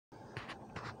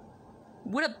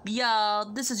What up, y'all?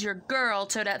 This is your girl,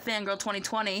 Toadette Fangirl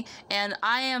 2020, and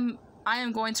I am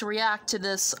going to react to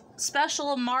this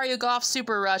special Mario Golf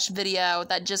Super Rush video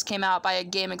that just came out by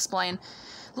Game Explain.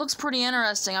 Looks pretty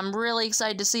interesting. I'm really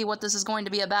excited to see what this is going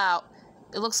to be about.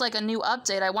 It looks like a new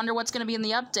update. I wonder what's going to be in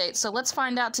the update, so let's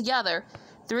find out together.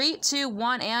 3, 2,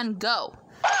 1, and go!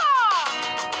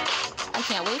 I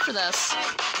can't wait for this.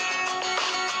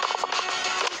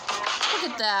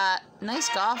 Look at that. Nice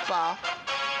golf ball.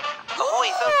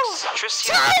 Ahoy, folks!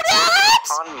 Tricia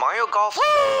on Mario Golf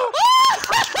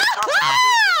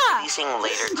releasing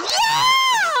later today.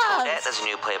 Toadette as a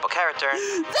new playable character.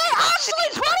 They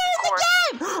actually put it in the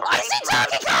game! I see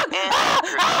Donkey Kong!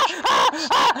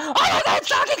 Oh my god,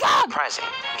 Donkey Kong! Surprising,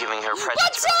 giving her presence.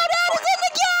 But Toadette is in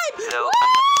the game! Though, I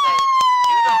have to say,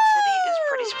 New Donk City is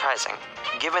pretty surprising.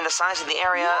 Given the size of the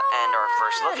area and our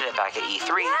first look at it back at E3,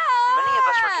 many of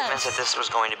us were convinced that this was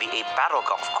going to be a battle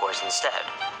golf course instead.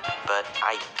 But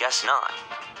I guess not.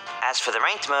 As for the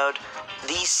ranked mode,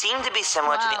 these seem to be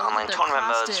similar to the online tournament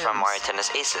modes from Mario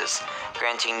Tennis Aces,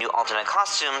 granting new alternate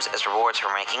costumes as rewards for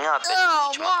ranking up in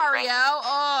each monthly ranking.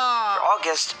 For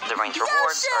August, the ranked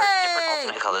rewards are different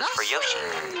alternate colors for Yoshi.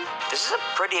 This is a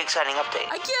pretty exciting update.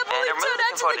 I can't believe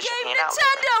Toadette's in the game!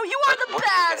 Nintendo, you are the best! What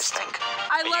do you guys think?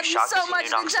 I love you so much,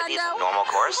 Nintendo! Normal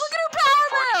course? Look at her power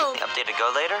move! The update to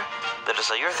go later? Let us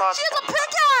know your thoughts. She has a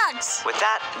pickaxe! With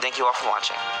that, thank you all for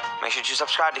watching. Make sure to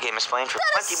subscribe to Game Explain for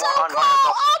plenty so more on cool. Mario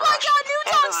Golf Oh my Rush god, New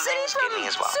Donk City from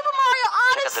as well. Super Mario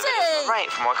Odyssey! Check out the videos on the right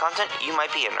for more content you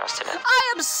might be interested in. I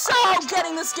am so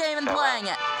getting this game and playing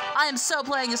it. I am so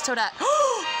playing as Toadette.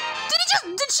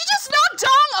 Did she just knock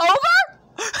Dong over?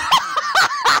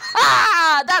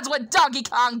 That's what Donkey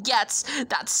Kong gets.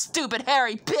 That stupid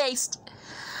hairy beast.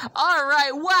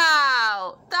 Alright,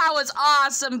 wow. That was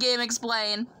awesome, Game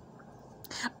Explain.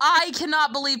 I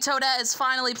cannot believe Toadette is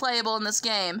finally playable in this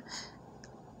game.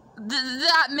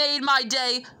 That made my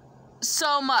day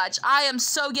so much. I am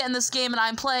so getting this game and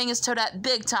I'm playing as Toadette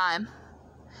big time.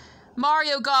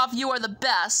 Mario Golf, you are the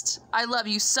best. I love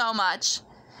you so much.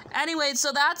 Anyway,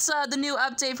 so that's the new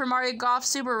update for Mario Golf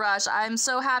Super Rush. I'm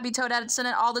so happy Toadette's in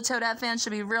it. All the Toadette fans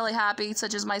should be really happy,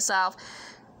 such as myself.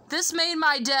 This made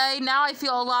my day. Now I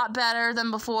feel a lot better than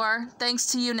before. Thanks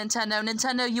to you, Nintendo.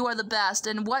 Nintendo, you are the best.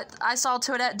 And what I saw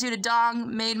Toadette do to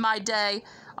Dong made my day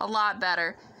a lot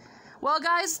better. Well,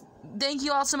 guys, thank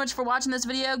you all so much for watching this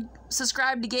video.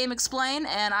 Subscribe to Game Explain,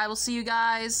 and I will see you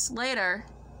guys later.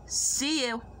 See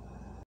you.